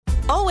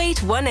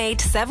0818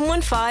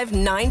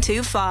 715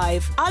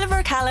 925.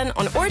 Oliver Callan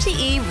on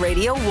RTE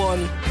Radio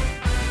 1.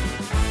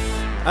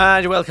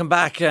 And welcome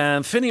back.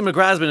 Finney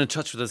McGrath's been in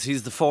touch with us. He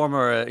was a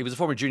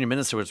former junior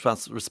minister with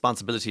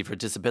responsibility for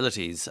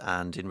disabilities.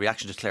 And in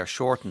reaction to Claire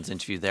Shorten's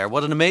interview there,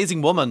 what an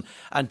amazing woman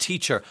and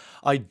teacher.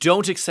 I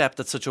don't accept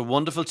that such a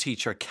wonderful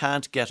teacher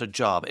can't get a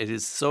job. It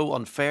is so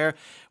unfair.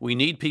 We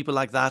need people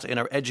like that in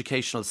our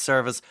educational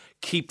service.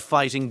 Keep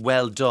fighting.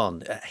 Well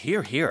done.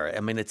 Hear, hear. I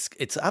mean, it's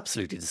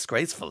absolutely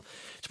disgraceful,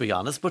 to be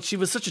honest. But she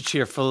was such a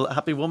cheerful,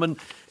 happy woman.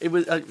 It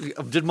was. I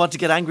didn't want to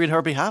get angry on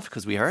her behalf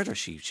because we heard her.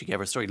 She gave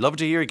her story. Love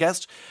to hear a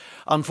guest.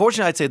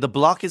 Unfortunately, I'd say the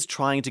block is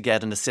trying to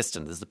get an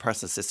assistant. This is the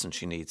personal assistant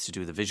she needs to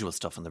do the visual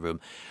stuff in the room.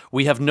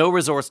 We have no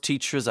resource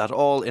teachers at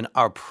all in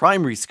our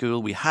primary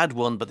school. We had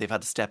one, but they've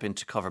had to step in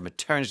to cover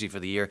maternity for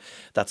the year.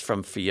 That's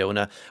from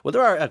Fiona. Well,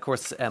 there are, of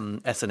course,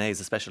 SNAs,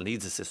 the special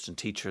needs assistant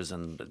teachers,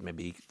 and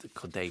maybe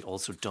could they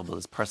also double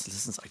as personal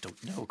assistants? I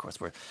don't know. Of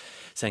course, we're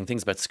saying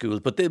things about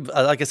schools. But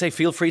like I say,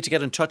 feel free to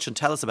get in touch and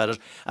tell us about it.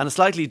 And a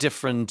slightly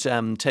different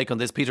take on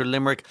this, Peter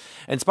Limerick.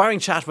 Inspiring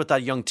chat with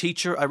that young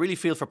teacher. I really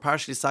feel for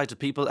partially sighted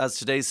people as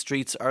today's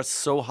streets are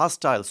so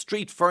hostile.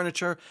 Street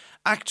furniture,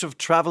 active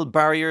travel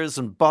barriers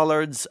and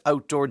bollards,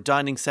 outdoor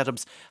dining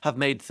setups have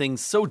made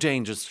things so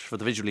dangerous for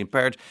the visually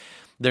impaired.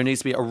 There needs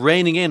to be a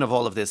reining in of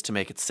all of this to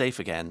make it safe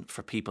again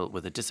for people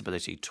with a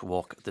disability to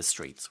walk the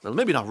streets. Well,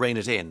 maybe not rein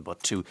it in,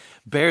 but to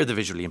bear the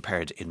visually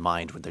impaired in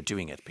mind when they're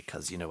doing it,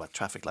 because, you know, at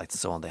traffic lights and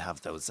so on, they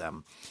have those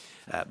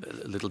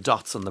little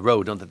dots on the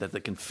road, don't they, that they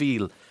can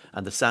feel,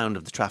 and the sound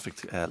of the traffic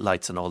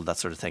lights and all that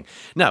sort of thing.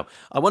 Now,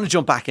 I want to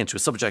jump back into a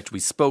subject we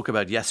spoke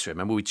about yesterday.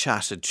 Remember, we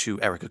chatted to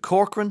Erica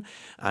Corcoran,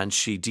 and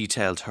she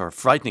detailed her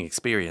frightening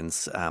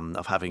experience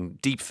of having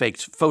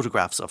deep-faked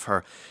photographs of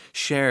her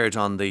shared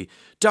on the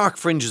dark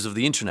fringes of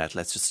the internet,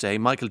 let's just say.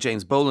 Michael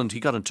James Boland, he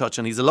got in touch,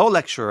 and he's a law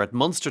lecturer at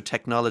Munster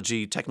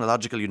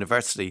Technological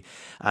University,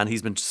 and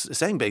he's been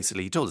saying,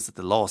 basically, he told us that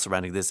the law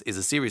surrounding this is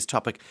a serious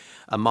topic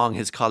among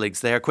his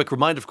colleagues there. Quick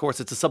reminder, of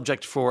course, it's a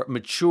subject for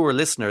mature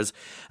listeners,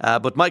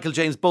 but Michael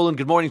James Boland,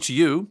 good morning to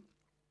you.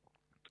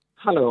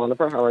 Hello,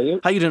 Oliver. How are you?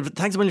 How are you doing?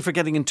 Thanks a million for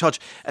getting in touch.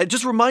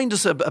 Just remind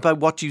us about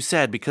what you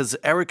said, because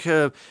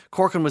Erica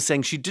Corcoran was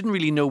saying she didn't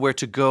really know where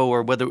to go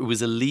or whether it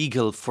was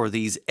illegal for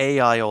these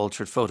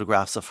AI-altered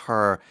photographs of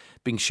her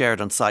being shared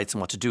on sites and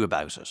what to do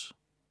about it.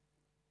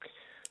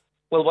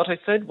 Well, what I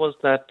said was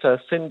that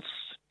since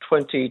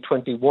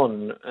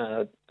 2021,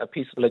 a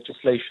piece of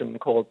legislation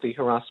called the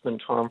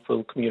Harassment,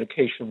 Harmful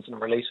Communications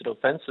and Related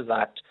Offences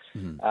Act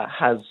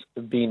has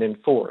been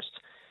enforced.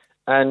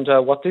 And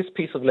what this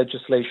piece of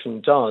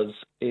legislation does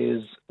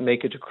is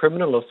make it a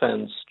criminal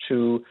offence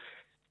to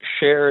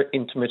share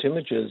intimate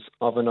images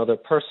of another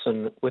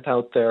person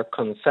without their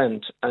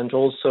consent, and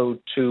also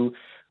to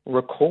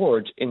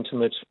record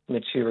intimate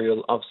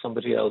material of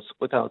somebody else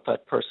without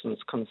that person's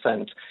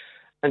consent.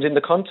 And in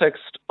the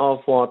context of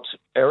what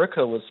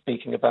Erica was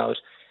speaking about,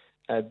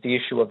 the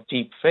issue of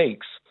deep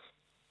fakes,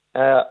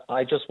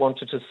 I just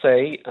wanted to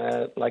say,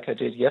 like I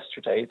did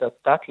yesterday,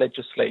 that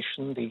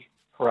legislation, the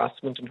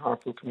Harassment and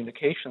Harmful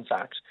Communications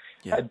Act,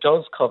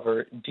 does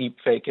cover deep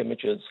fake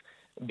images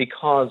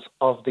because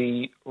of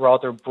the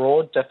rather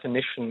broad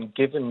definition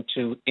given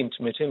to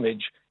intimate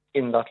image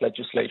in that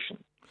legislation.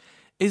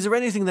 Is there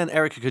anything then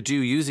Erica could do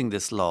using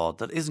this law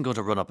that isn't going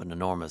to run up an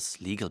enormous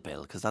legal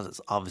bill? Because that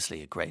is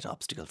obviously a great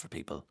obstacle for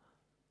people.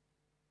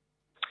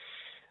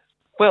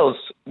 Well,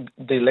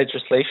 the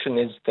legislation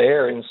is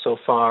there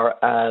insofar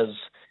as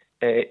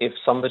if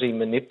somebody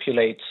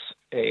manipulates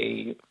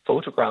a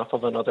photograph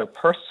of another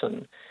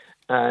person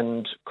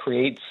and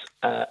creates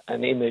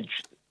an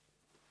image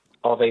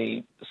of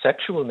a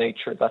sexual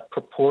nature that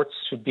purports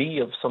to be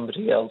of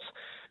somebody else,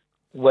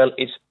 well,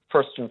 it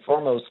first and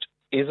foremost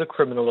is a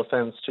criminal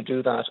offence to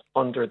do that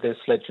under this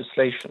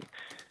legislation.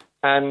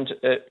 And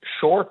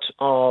short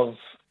of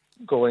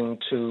going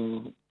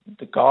to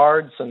the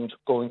guards and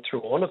going through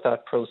all of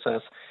that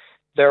process,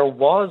 there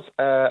was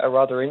a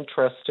rather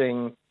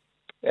interesting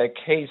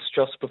case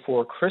just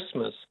before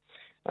Christmas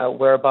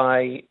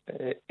whereby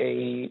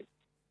a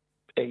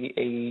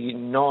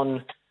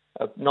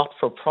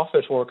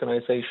not-for-profit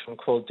organisation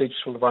called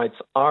Digital Rights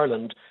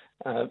Ireland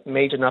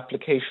made an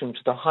application to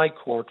the High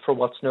Court for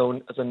what's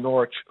known as a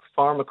Norwich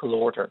Pharmacal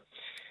Order.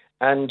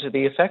 And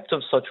the effect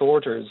of such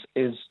orders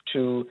is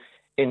to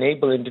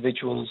enable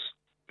individuals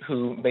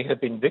who may have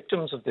been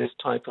victims of this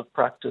type of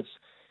practice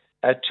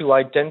to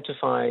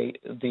identify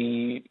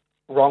the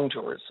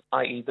wrongdoers,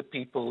 i.e. the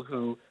people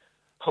who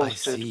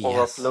posted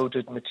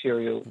uploaded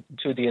material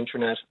to the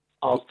internet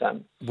of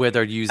them. Where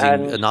they're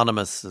using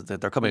anonymous,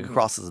 they're coming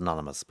across as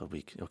anonymous, but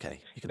you can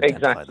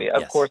identify them.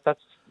 Of course,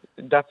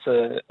 that's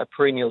a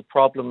perennial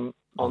problem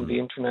on the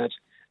internet,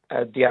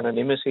 the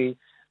anonymity.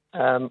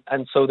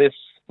 And so this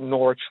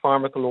Norwich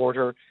Pharmacal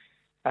Order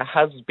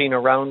has been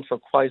around for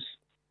quite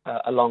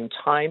a long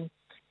time.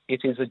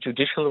 It is a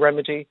judicial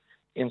remedy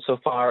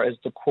insofar as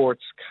the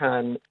courts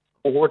can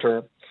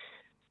order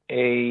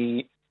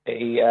a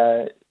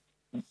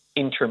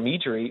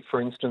intermediary,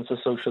 for instance, a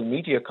social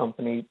media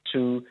company,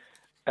 to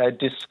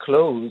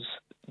disclose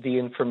the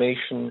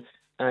information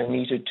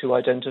needed to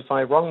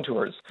identify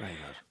wrongdoers. Very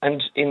good.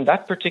 And in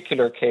that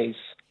particular case,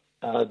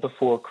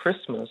 before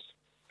Christmas,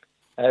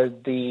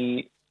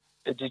 the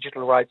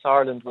Digital Rights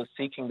Ireland was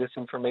seeking this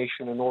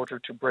information in order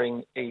to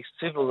bring a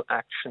civil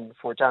action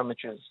for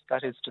damages.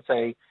 That is to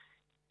say,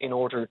 in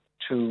order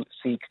to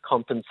seek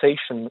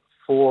compensation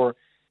for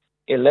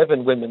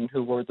 11 women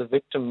who were the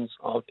victims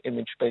of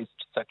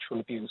image-based sexual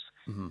abuse.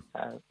 Mm-hmm.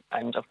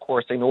 And of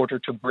course, in order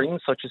to bring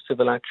such a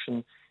civil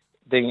action,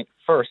 they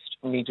first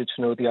needed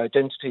to know the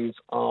identities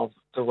of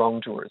the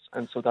wrongdoers.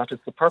 And so that is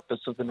the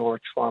purpose of the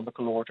Norwich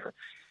Pharmacal Order.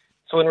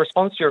 So in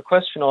response to your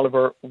question,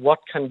 Oliver, what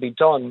can be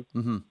done?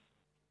 Mm-hmm.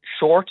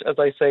 Short, as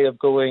I say, of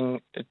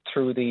going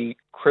through the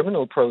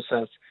criminal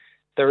process,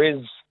 there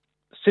is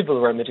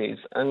civil remedies.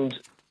 And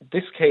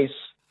this case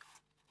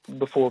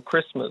before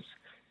Christmas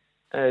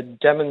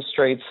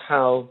demonstrates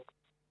how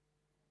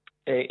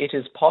it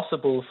is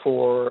possible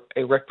for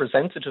a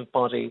representative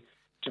body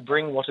to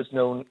bring what is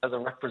known as a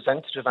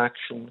representative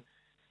action,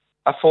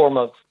 a form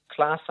of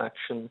class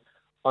action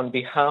on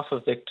behalf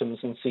of victims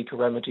and seek a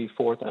remedy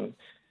for them.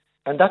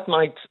 And that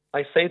might,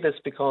 I say this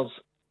because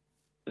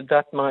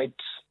that might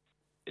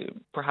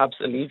perhaps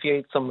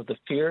alleviate some of the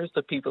fears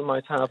that people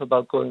might have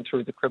about going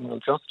through the criminal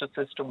justice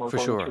system or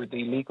going through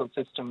the legal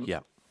system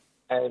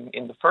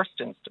in the first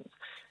instance,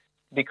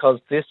 because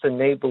this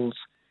enables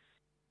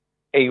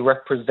a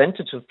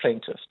representative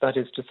plaintiff, that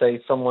is to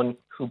say, someone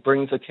who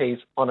brings a case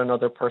on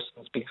another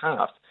person's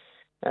behalf.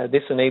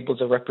 This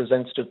enables a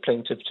representative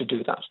plaintiff to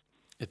do that.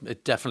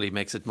 It definitely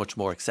makes it much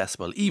more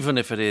accessible, even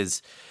if it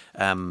is,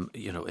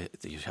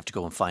 you have to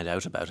go and find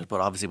out about it. But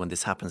obviously when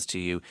this happens to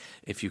you,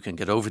 if you can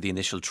get over the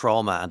initial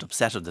trauma and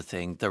upset of the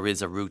thing, there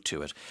is a route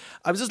to it.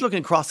 I was just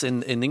looking across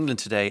in England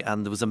today,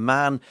 and there was a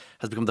man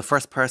has become the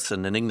first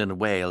person in England and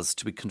Wales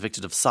to be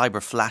convicted of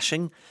cyber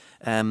flashing.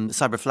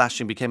 Cyber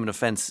flashing became an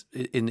offence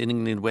in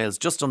England and Wales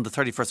just on the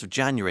 31st of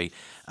January,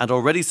 and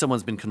already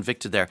someone's been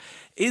convicted there.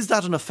 Is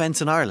that an offence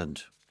in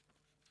Ireland?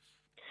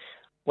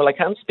 Well, I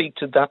can't speak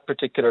to that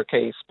particular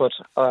case, but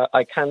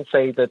I can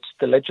say that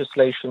the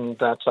legislation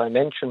that I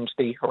mentioned,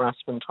 the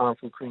Harassment,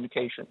 Harmful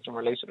Communications and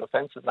Related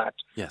Offences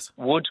Act,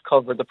 would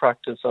cover the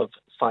practice of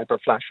cyber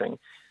flashing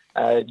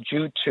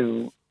due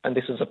to, and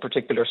this is a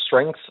particular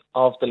strength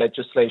of the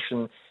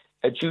legislation,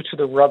 due to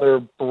the rather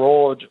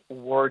broad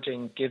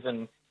wording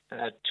given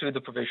to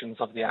the provisions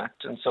of the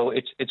Act. And so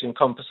it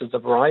encompasses a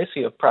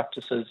variety of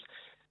practices,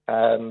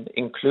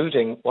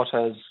 including what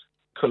has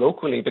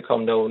colloquially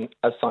become known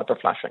as cyber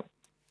flashing.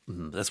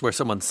 Mm-hmm. That's where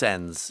someone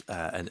sends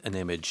an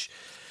image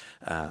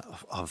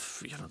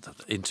of the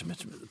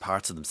intimate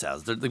parts of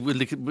themselves.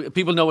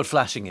 People know what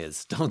flashing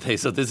is, don't they?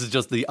 So this is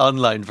just the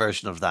online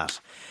version of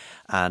that.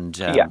 And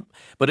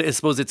but I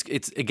suppose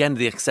it's again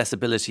the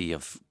accessibility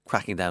of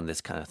cracking down this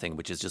kind of thing,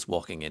 which is just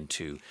walking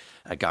into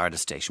a Garda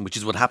station, which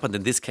is what happened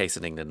in this case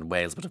in England and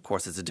Wales. But of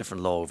course, it's a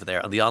different law over there.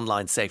 And the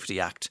Online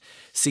Safety Act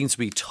seems to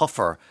be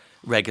tougher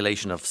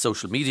regulation of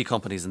social media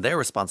companies and their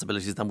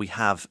responsibilities than we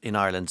have in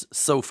Ireland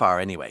so far,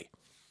 anyway.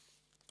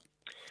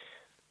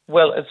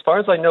 Well, as far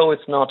as I know,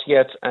 it's not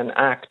yet an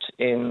act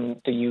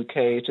in the UK.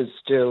 It is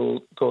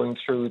still going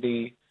through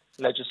the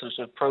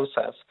legislative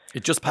process.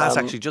 It just passed,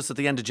 actually, just at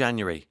the end of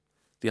January,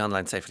 the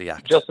Online Safety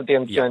Act. Just at the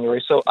end of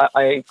January. So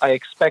I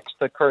expect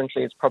that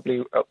currently it's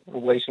probably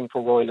waiting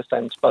for royal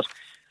assent. But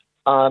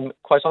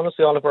quite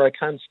honestly, Oliver, I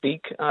can't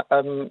speak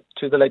to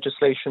the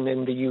legislation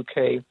in the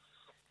UK.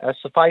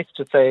 Suffice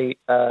to say,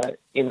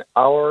 in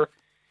our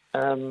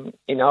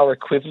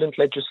equivalent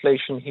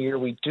legislation here,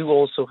 we do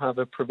also have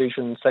a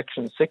provision,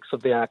 Section 6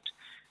 of the Act,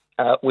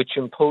 which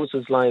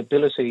imposes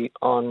liability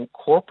on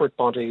corporate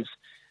bodies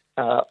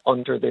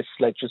under this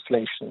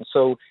legislation.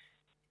 So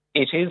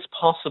it is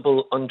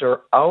possible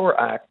under our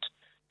Act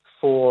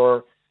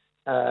for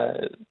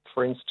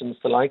instance,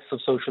 the likes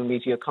of social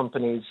media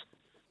companies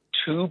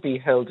to be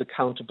held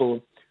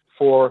accountable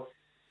for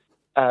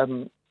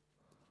a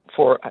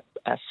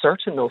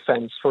certain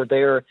offence, for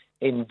their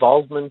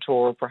involvement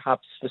or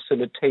perhaps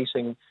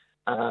facilitating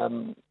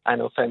an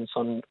offence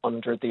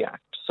under the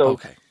Act. So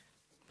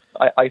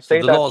I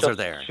say that laws just are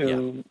there,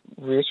 to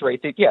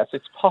reiterate that, yes,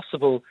 it's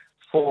possible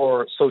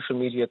for social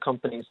media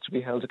companies to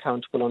be held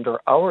accountable under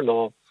our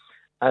law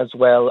as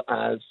well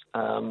as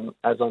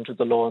under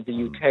the law in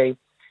the UK.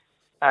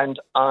 And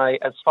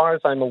as far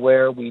as I'm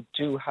aware, we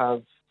do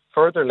have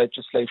further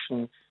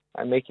legislation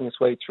making its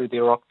way through the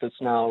Oireachtas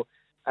now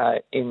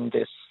in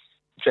this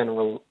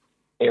general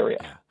area.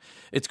 Yeah.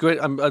 It's great.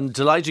 I'm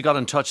delighted you got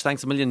in touch.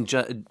 Thanks a million,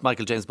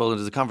 Michael James Boland.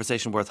 It's a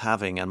conversation worth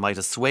having and might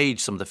assuage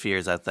some of the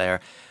fears out there.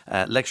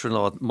 Lecturer in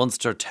law at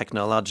Munster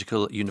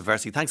Technological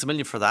University. Thanks a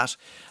million for that.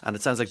 And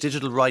it sounds like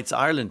Digital Rights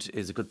Ireland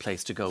is a good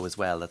place to go as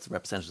well. That's a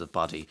representative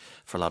body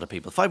for a lot of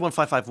people.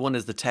 51551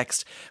 is the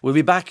text. We'll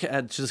be back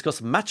to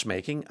discuss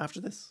matchmaking after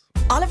this.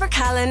 Oliver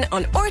Callan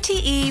on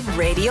RTE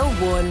Radio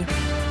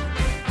 1.